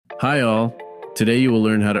Hi all! Today you will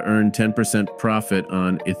learn how to earn 10% profit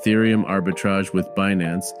on Ethereum arbitrage with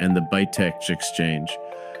Binance and the Arbitrage exchange.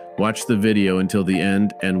 Watch the video until the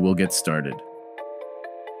end and we'll get started.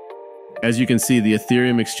 As you can see, the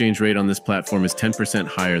Ethereum exchange rate on this platform is 10%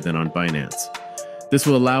 higher than on Binance. This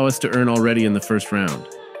will allow us to earn already in the first round.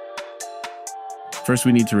 First,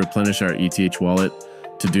 we need to replenish our ETH wallet.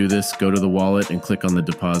 To do this, go to the wallet and click on the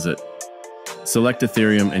deposit. Select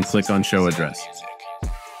Ethereum and click on Show Address.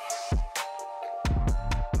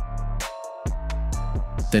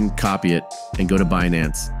 Then copy it and go to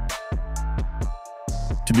Binance.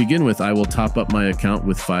 To begin with, I will top up my account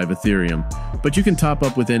with 5 Ethereum, but you can top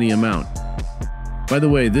up with any amount. By the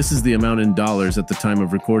way, this is the amount in dollars at the time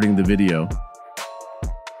of recording the video.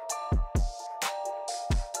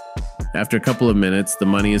 After a couple of minutes, the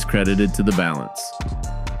money is credited to the balance.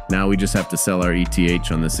 Now we just have to sell our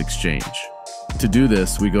ETH on this exchange. To do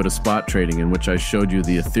this, we go to spot trading, in which I showed you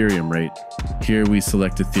the Ethereum rate. Here we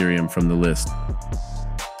select Ethereum from the list.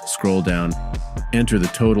 Scroll down, enter the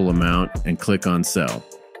total amount, and click on Sell.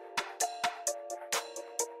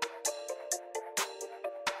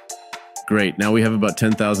 Great, now we have about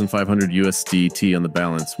 10,500 USDT on the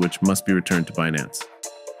balance, which must be returned to Binance.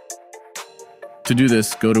 To do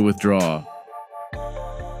this, go to Withdraw.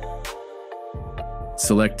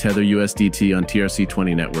 Select Tether USDT on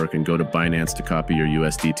TRC20 network and go to Binance to copy your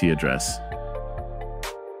USDT address.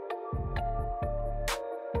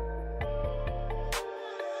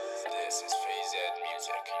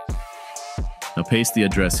 Now paste the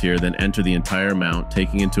address here, then enter the entire amount,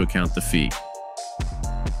 taking into account the fee.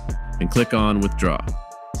 And click on Withdraw.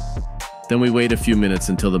 Then we wait a few minutes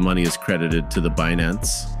until the money is credited to the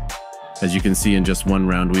Binance. As you can see, in just one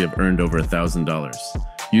round, we have earned over $1,000.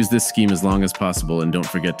 Use this scheme as long as possible and don't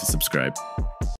forget to subscribe.